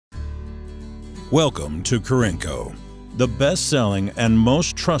Welcome to Corenco, the best-selling and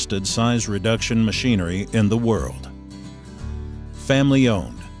most trusted size reduction machinery in the world.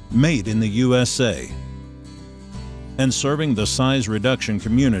 Family-owned, made in the USA, and serving the size reduction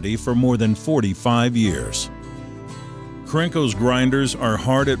community for more than 45 years. Corenco's grinders are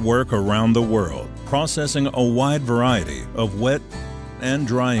hard at work around the world, processing a wide variety of wet and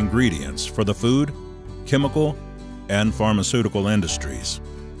dry ingredients for the food, chemical, and pharmaceutical industries.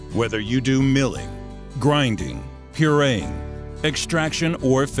 Whether you do milling, grinding, pureeing, extraction,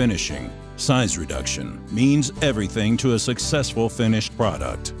 or finishing, size reduction means everything to a successful finished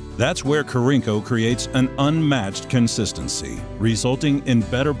product. That's where Corenco creates an unmatched consistency, resulting in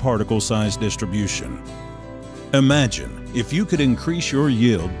better particle size distribution. Imagine if you could increase your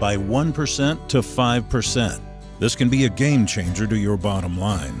yield by 1% to 5%. This can be a game changer to your bottom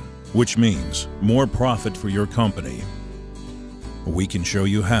line, which means more profit for your company. We can show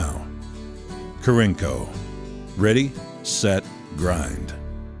you how. Corenco. Ready, set, grind.